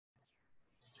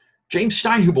James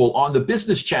Steinhubel on the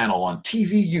Business Channel on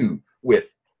TVU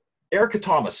with Erica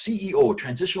Thomas, CEO,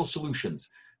 Transitional Solutions.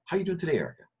 How are you doing today,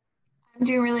 Erica? I'm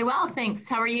doing really well, thanks.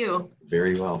 How are you?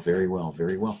 Very well, very well,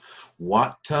 very well.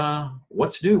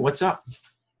 What's new? What's up?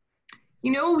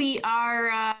 You know, we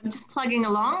are just plugging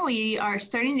along. We are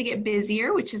starting to get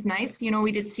busier, which is nice. You know,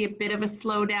 we did see a bit of a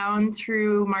slowdown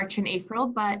through March and April,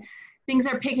 but things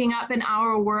are picking up in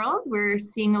our world. We're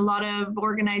seeing a lot of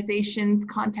organizations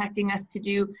contacting us to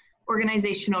do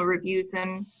organizational reviews,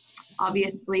 and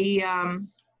obviously,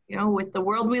 you know, with the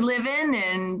world we live in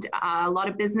and a lot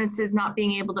of businesses not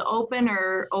being able to open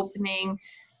or opening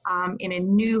in a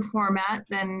new format,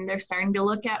 then they're starting to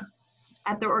look at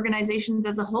their organizations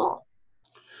as a whole.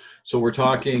 So we're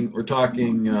talking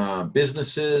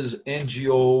businesses,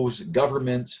 NGOs,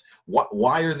 governments.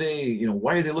 Why are they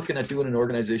looking at doing an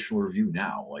organizational review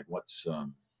now? Like what's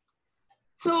in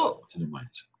their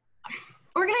minds?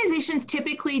 Organizations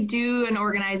typically do an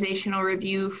organizational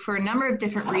review for a number of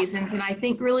different reasons, and I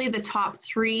think really the top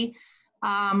three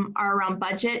are around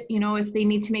budget. You know, if they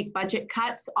need to make budget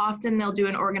cuts, often they'll do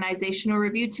an organizational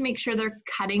review to make sure they're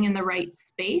cutting in the right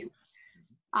space,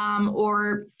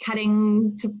 or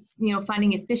cutting to, you know,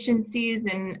 finding efficiencies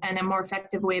and a more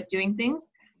effective way of doing things.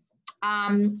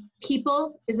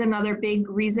 People is another big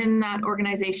reason that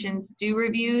organizations do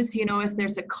reviews. You know, if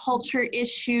there's a culture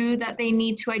issue that they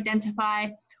need to identify,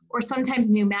 or sometimes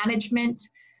new management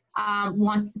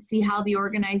wants to see how the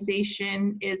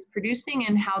organization is producing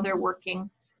and how they're working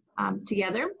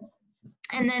together.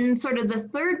 And then sort of the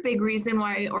third big reason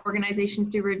why organizations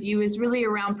do review is really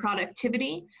around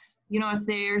productivity. You know, if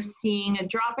they're seeing a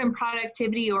drop in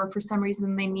productivity or for some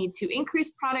reason they need to increase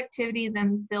productivity,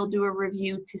 then they'll do a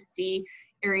review to see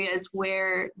areas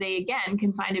where they, again,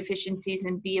 can find efficiencies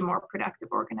and be a more productive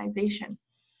organization.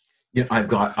 You know, I've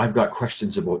got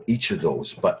questions about each of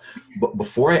those, but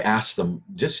before I ask them,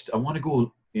 I want to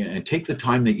go and take the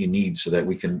time that you need so that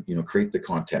we can, you know, create the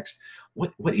context.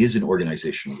 What is an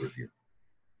organizational review?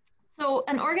 So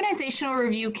an organizational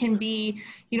review can be,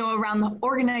 you know, around the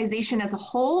organization as a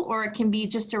whole, or it can be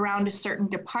just around a certain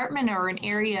department or an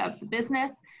area of the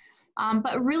business.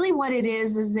 But really what it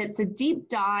is it's a deep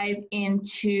dive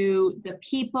into the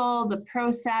people, the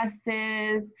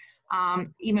processes,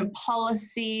 even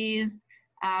policies,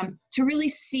 to really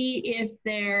see if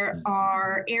there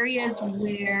are areas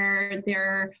where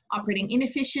they're operating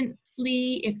inefficiently,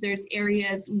 if there's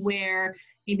areas where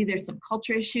maybe there's some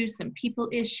culture issues, some people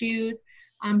issues.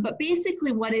 But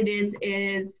basically what it is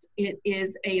it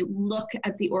is a look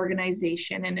at the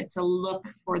organization, and it's a look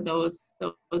for those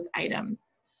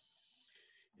items.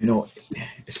 You know,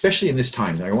 especially in this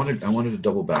time, I wanted to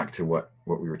double back to what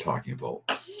we were talking about.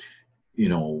 You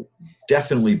know,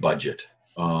 definitely budget.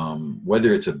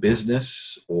 Whether it's a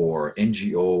business or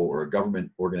NGO or a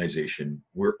government organization,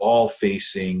 we're all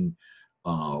facing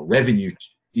revenue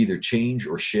either change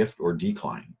or shift or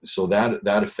decline. So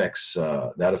that affects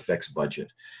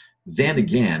budget. Then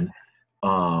again,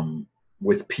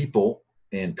 with people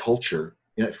and culture,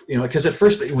 you know, because at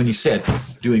first when you said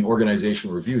doing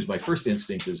organizational reviews, my first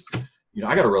instinct is, you know,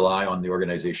 I got to rely on the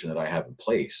organization that I have in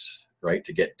place, right,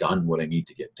 to get done what I need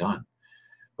to get done.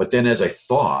 But then as I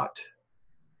thought,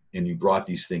 and you brought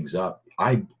these things up,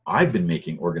 I've been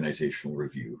making organizational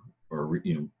review or,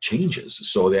 you know, changes.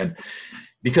 So then,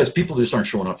 because people just aren't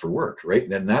showing up for work, right?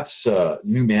 Then that's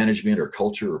new management or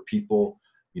culture or people,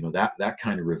 you know, that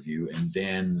kind of review. And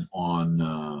then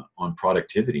on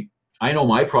productivity, I know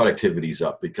my productivity's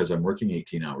up because I'm working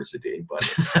 18 hours a day, but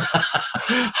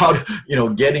you know,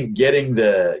 getting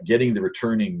the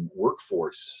returning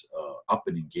workforce up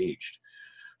and engaged.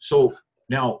 So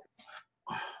now,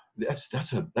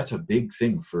 that's a big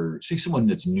thing for, see, someone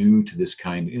that's new to this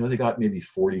kind, you know, they got maybe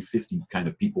 40, 50 kind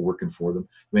of people working for them,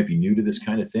 they might be new to this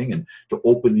kind of thing, and to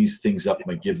open these things up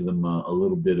might give them a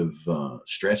little bit of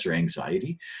stress or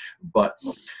anxiety. But,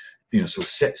 you know, so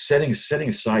setting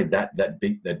aside that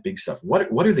big stuff,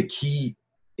 what are the key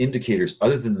indicators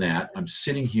other than that? I'm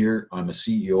sitting here, I'm a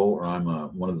CEO or I'm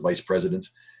one of the vice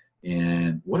presidents,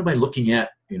 and what am I looking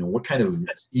at? You know, what kind of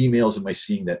emails am I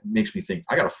seeing that makes me think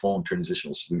I got to phone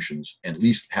Transitional Solutions and at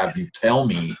least have you tell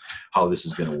me how this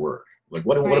is going to work? Like,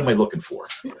 what am I looking for?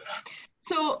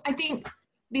 So I think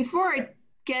before I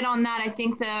get on that, I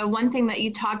think the one thing that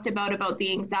you talked about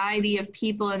the anxiety of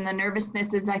people and the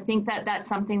nervousness is, I think that's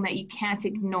something that you can't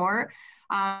ignore.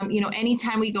 You know,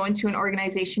 anytime we go into an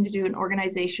organization to do an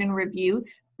organization review,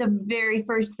 the very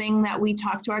first thing that we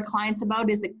talk to our clients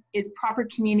about is proper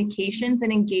communications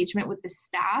and engagement with the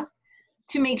staff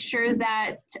to make sure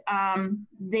that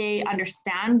they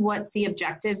understand what the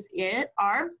objectives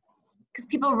are, because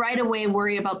people right away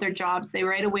worry about their jobs. They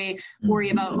right away worry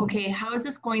about, okay, how is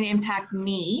this going to impact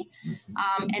me?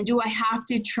 And do I have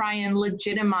to try and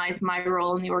legitimize my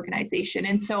role in the organization?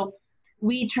 And so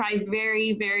we try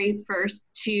very, very first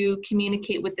to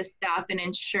communicate with the staff and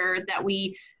ensure that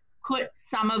we put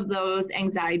some of those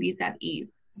anxieties at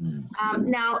ease.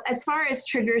 Now, as far as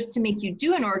triggers to make you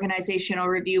do an organizational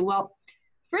review, well,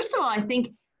 first of all, I think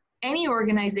any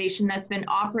organization that's been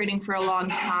operating for a long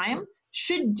time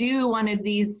should do one of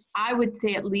these, I would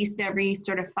say at least every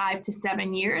sort of 5 to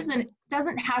 7 years. And it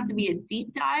doesn't have to be a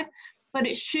deep dive, but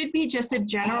it should be just a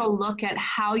general look at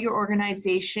how your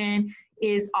organization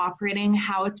is operating,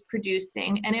 how it's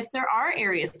producing, and if there are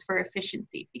areas for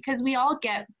efficiency, because we all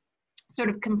get sort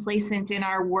of complacent in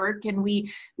our work and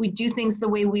we do things the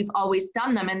way we've always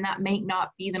done them, and that may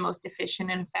not be the most efficient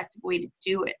and effective way to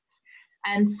do it.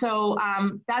 And so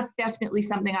that's definitely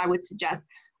something I would suggest.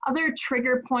 Other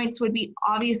trigger points would be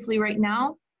obviously right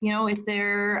now, you know, if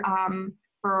they're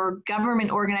for government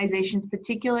organizations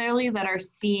particularly that are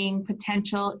seeing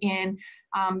potential in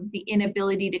the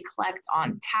inability to collect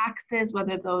on taxes,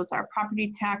 whether those are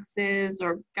property taxes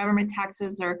or government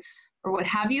taxes or what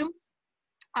have you,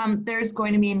 there's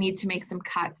going to be a need to make some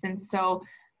cuts. And so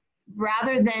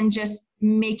rather than just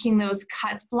making those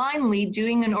cuts blindly,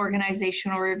 doing an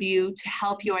organizational review to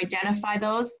help you identify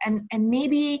those, and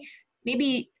maybe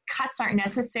cuts aren't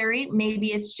necessary.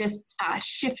 Maybe it's just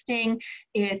shifting.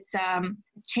 It's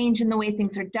changing the way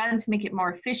things are done to make it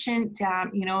more efficient.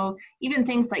 You know, even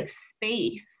things like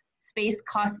space. Space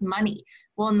costs money.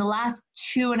 Well, in the last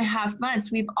 2.5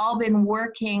 months, we've all been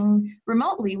working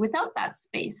remotely without that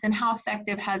space. And how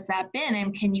effective has that been?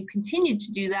 And can you continue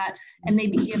to do that and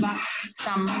maybe give up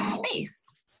some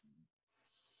space?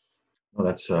 Well,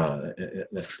 that's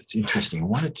interesting. I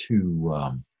wanted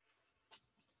to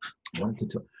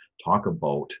talk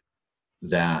about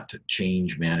that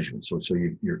change management. So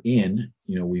you're in,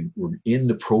 you know, we're in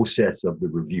the process of the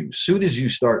review. As soon as you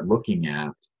start looking at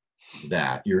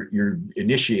that, you're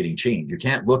initiating change. You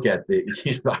can't look at the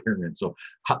environment. So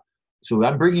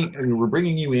we're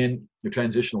bringing you in the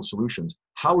transitional solutions.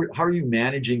 How are you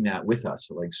managing that with us?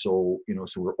 Like, so, you know,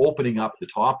 so we're opening up the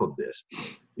top of this,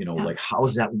 you know, like how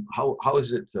is it,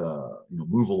 you know,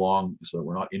 move along so that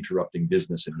we're not interrupting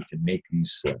business and we can make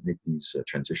these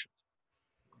transitions?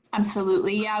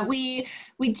 Absolutely. Yeah, we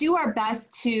do our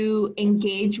best to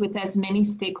engage with as many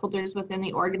stakeholders within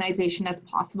the organization as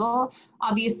possible,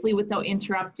 obviously without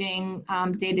interrupting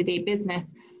day-to-day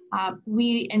business.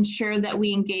 We ensure that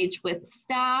we engage with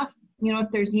staff. You know, if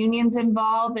there's unions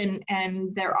involved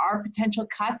and there are potential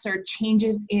cuts or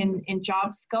changes in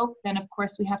job scope, then of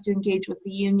course we have to engage with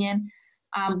the union.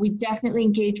 We definitely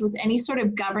engage with any sort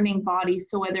of governing body.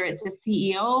 So whether it's a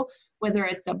CEO, whether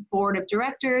it's a board of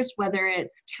directors, whether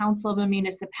it's council of a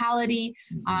municipality,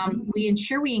 we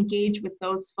ensure we engage with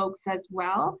those folks as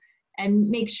well and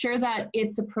make sure that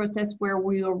it's a process where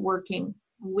we are working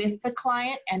with the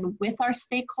client and with our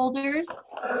stakeholders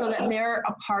so that they're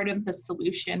a part of the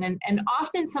solution. And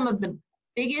often some of the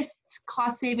biggest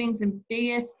cost savings and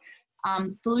biggest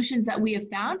solutions that we have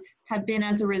found have been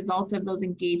as a result of those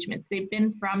engagements. They've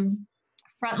been from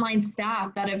frontline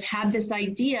staff that have had this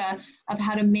idea of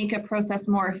how to make a process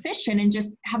more efficient and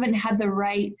just haven't had the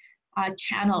right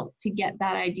channel to get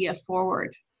that idea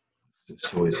forward.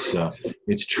 So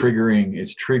it's triggering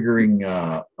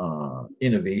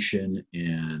innovation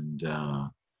and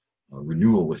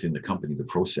renewal within the company, the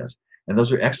process, and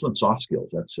those are excellent soft skills.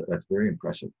 That's very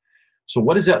impressive. So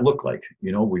what does that look like?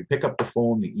 You know, we pick up the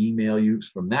phone, we email you.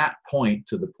 From that point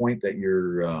to the point that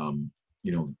you're,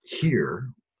 you know, here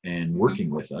and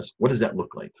working with us, what does that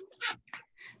look like?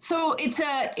 So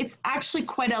it's actually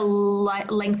quite a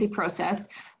lengthy process.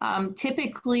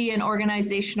 Typically, an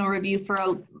organizational review for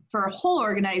a whole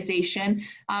organization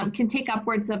can take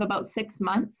upwards of about 6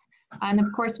 months. And of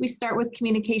course, we start with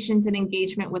communications and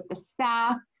engagement with the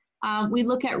staff. We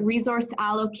look at resource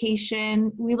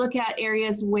allocation. We look at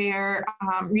areas where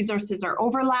resources are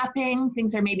overlapping,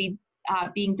 things are maybe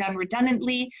being done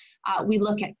redundantly. We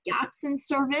look at gaps in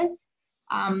service.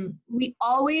 We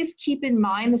always keep in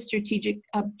mind the strategic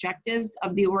objectives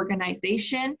of the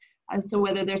organization. So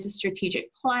whether there's a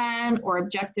strategic plan or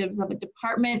objectives of a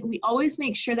department, we always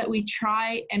make sure that we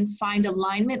try and find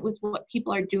alignment with what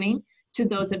people are doing to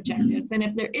those objectives. And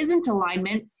if there isn't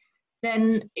alignment,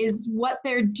 then is what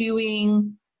they're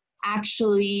doing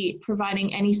actually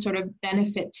providing any sort of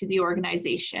benefit to the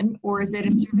organization, or is it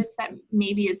a service that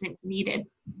maybe isn't needed?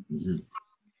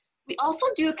 We also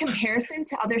do a comparison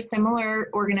to other similar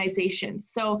organizations.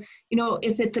 So, you know,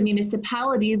 if it's a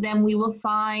municipality, then we will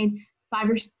find 5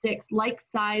 or 6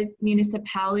 like-sized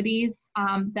municipalities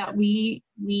that we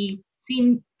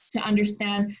seem to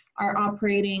understand are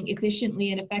operating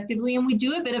efficiently and effectively. And we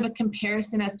do a bit of a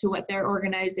comparison as to what their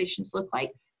organizations look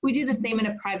like. We do the same in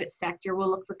a private sector. We'll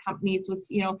look for companies with,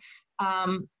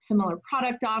 similar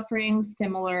product offerings,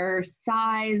 similar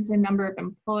size and number of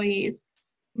employees.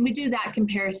 And we do that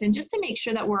comparison just to make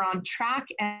sure that we're on track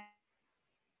and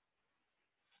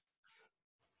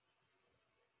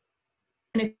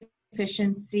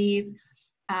efficiencies.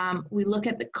 We look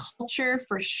at the culture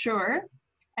for sure.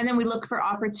 And then we look for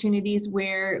opportunities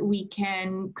where we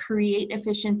can create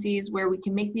efficiencies, where we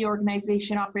can make the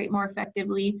organization operate more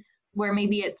effectively, where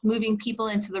maybe it's moving people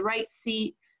into the right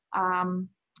seat,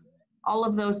 all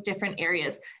of those different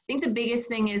areas. I think the biggest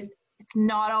thing is it's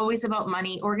not always about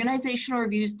money. Organizational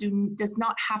reviews does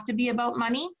not have to be about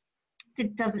money.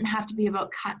 It doesn't have to be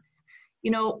about cuts.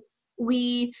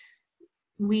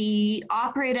 We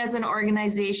operate as an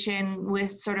organization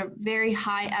with sort of very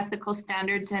high ethical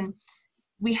standards, and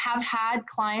we have had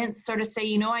clients sort of say,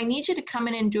 I need you to come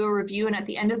in and do a review, and at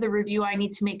the end of the review, I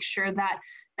need to make sure that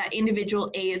that individual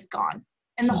A is gone.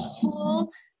 And the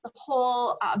whole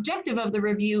objective of the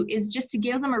review is just to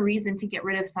give them a reason to get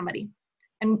rid of somebody.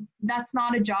 And that's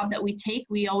not a job that we take.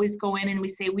 We always go in and we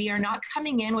say, we are not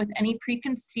coming in with any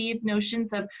preconceived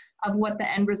notions of what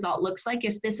the end result looks like.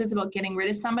 If this is about getting rid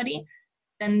of somebody,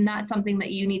 then that's something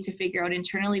that you need to figure out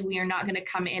internally. We are not going to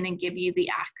come in and give you the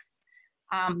axe.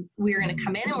 We're going to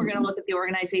come in and we're going to look at the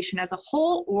organization as a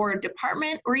whole, or a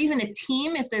department, or even a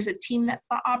team. If there's a team that's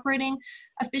not operating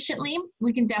efficiently,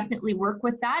 we can definitely work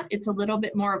with that. It's a little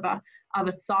bit more of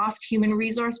a soft human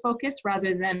resource focus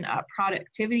rather than a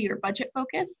productivity or budget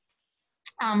focus.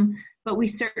 But we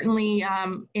certainly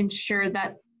ensure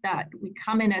that we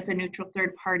come in as a neutral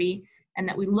third party, and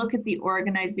that we look at the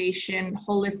organization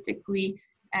holistically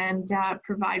and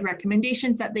provide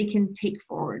recommendations that they can take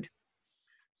forward.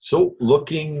 So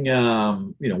looking,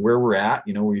 where we're at,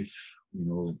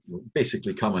 we're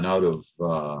basically coming out of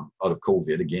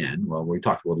COVID again. Well, we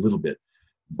talked about a little bit,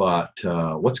 but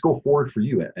let's go forward for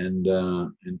you and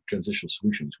Transitional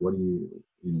Solutions.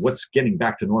 What's getting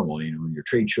back to normal? Your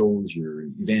trade shows, your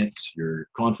events, your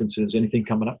conferences, anything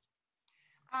coming up?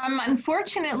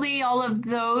 Unfortunately, all of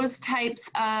those types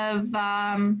of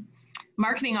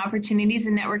marketing opportunities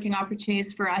and networking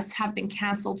opportunities for us have been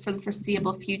canceled for the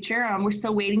foreseeable future. We're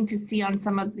still waiting to see on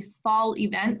some of the fall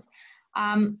events,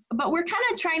 but we're kind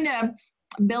of trying to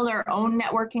build our own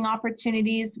networking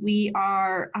opportunities. We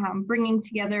are bringing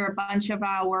together a bunch of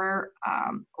our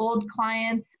old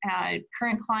clients,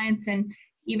 current clients, and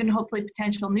even hopefully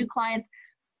potential new clients.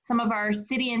 Some of our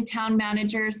city and town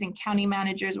managers and county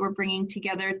managers we're bringing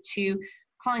together to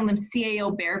calling them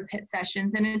CAO bear pit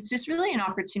sessions. And it's just really an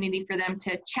opportunity for them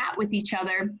to chat with each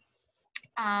other,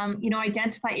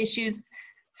 identify issues,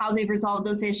 how they've resolved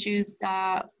those issues,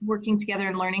 working together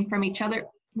and learning from each other.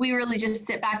 We really just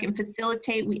sit back and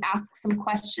facilitate. We ask some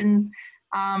questions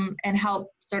and help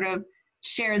sort of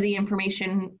share the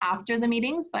information after the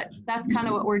meetings, but that's kind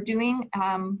of what we're doing.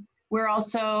 We're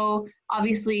also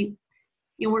obviously,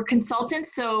 we're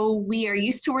consultants, so we are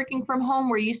used to working from home.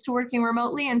 We're used to working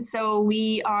remotely, and so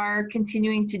we are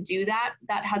continuing to do that.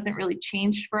 That hasn't really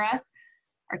changed for us.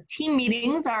 Our team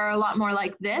meetings are a lot more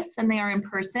like this than they are in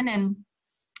person, and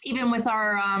even with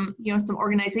our, some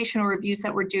organizational reviews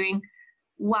that we're doing,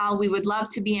 while we would love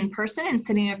to be in person and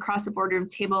sitting across a boardroom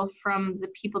table from the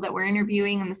people that we're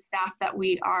interviewing and the staff that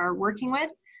we are working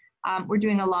with, we're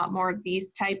doing a lot more of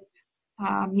these type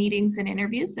meetings and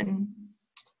interviews, and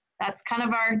that's kind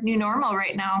of our new normal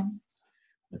right now.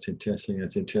 That's interesting.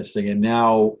 That's interesting. And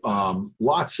now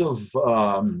lots of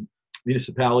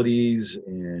municipalities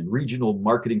and regional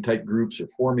marketing type groups are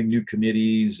forming new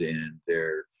committees, and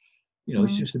there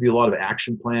seems to be a lot of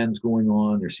action plans going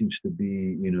on. There seems to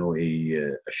be,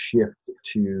 a shift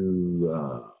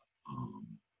to,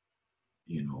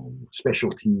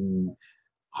 specialty,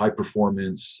 high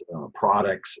performance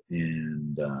products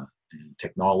and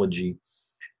technology.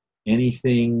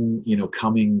 Anything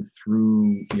coming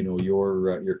through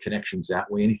your connections that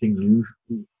way? Anything new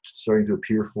starting to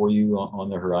appear for you on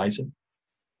the horizon?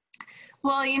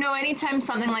 Well, anytime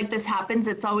something like this happens,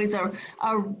 it's always a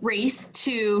race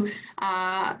to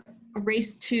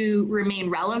remain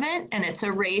relevant, and it's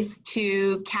a race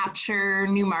to capture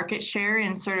new market share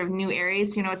in sort of new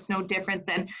areas. It's no different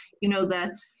than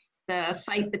the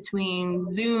fight between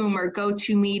Zoom or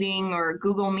GoToMeeting or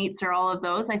Google Meets or all of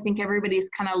those. I think everybody's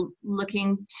kind of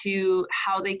looking to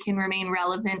how they can remain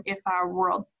relevant if our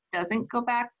world doesn't go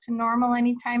back to normal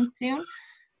anytime soon.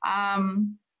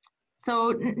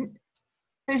 So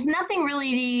there's nothing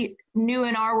really new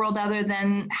in our world other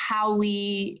than how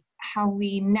we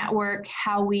network,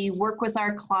 how we work with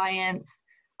our clients.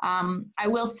 I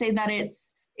will say that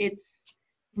it's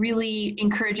really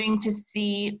encouraging to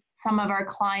see some of our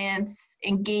clients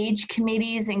engage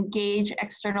committees, engage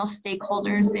external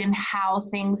stakeholders in how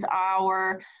things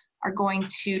are going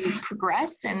to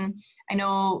progress. And I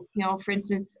know, for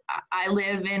instance,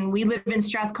 we live in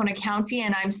Strathcona County,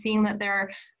 and I'm seeing that they're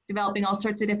developing all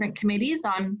sorts of different committees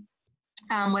on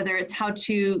whether it's how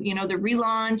to, the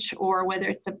relaunch, or whether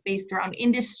it's based around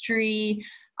industry.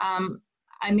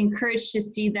 I'm encouraged to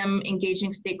see them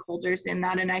engaging stakeholders in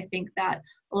that, and I think that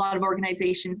a lot of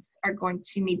organizations are going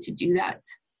to need to do that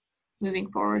moving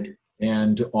forward.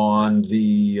 And on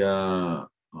the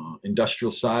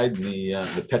industrial side, the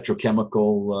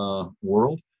petrochemical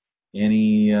world,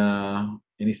 anything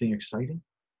exciting?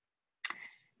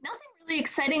 Nothing really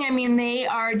exciting. I mean, they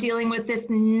are dealing with this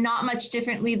not much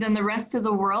differently than the rest of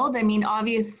the world. I mean,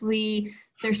 obviously,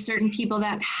 there's certain people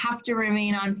that have to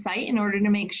remain on site in order to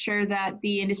make sure that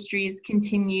the industries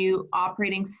continue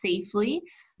operating safely.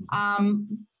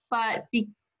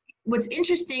 What's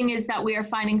interesting is that we are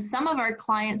finding some of our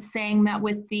clients saying that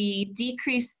with the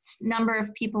decreased number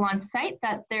of people on site,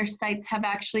 that their sites have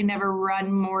actually never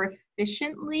run more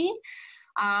efficiently.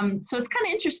 So it's kind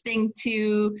of interesting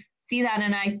to see that,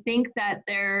 and I think that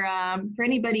for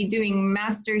anybody doing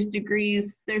master's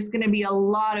degrees, there's going to be a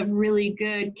lot of really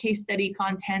good case study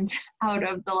content out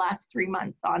of the last 3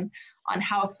 months on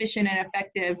how efficient and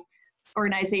effective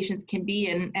organizations can be,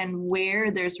 and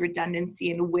where there's redundancy,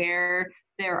 and where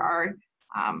there are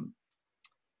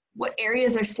what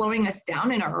areas are slowing us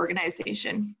down in our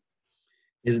organization.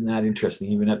 Isn't that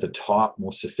interesting? Even at the top,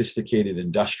 most sophisticated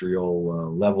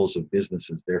industrial levels of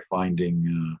businesses, they're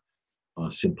finding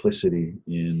simplicity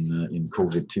in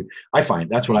COVID too.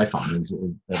 That's what I found.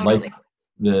 Totally. Like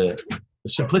the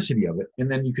simplicity of it,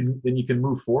 and then you can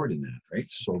move forward in that, right?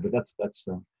 So, but that's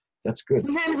good.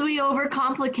 Sometimes we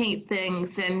overcomplicate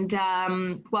things, and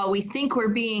we think we're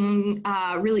being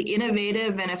really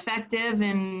innovative and effective,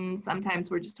 and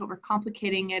sometimes we're just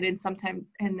overcomplicating it.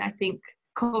 And I think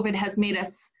COVID has made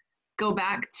us go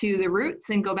back to the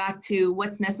roots and go back to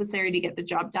what's necessary to get the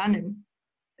job done. And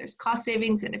there's cost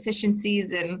savings and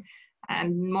efficiencies and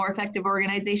more effective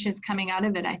organizations coming out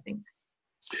of it, I think.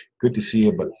 Good to see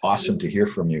you, but awesome to hear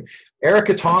from you.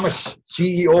 Erica Thomas,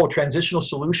 CEO of Transitional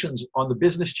Solutions on the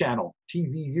Business Channel,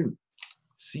 TVU.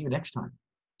 See you next time.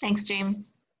 Thanks,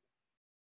 James.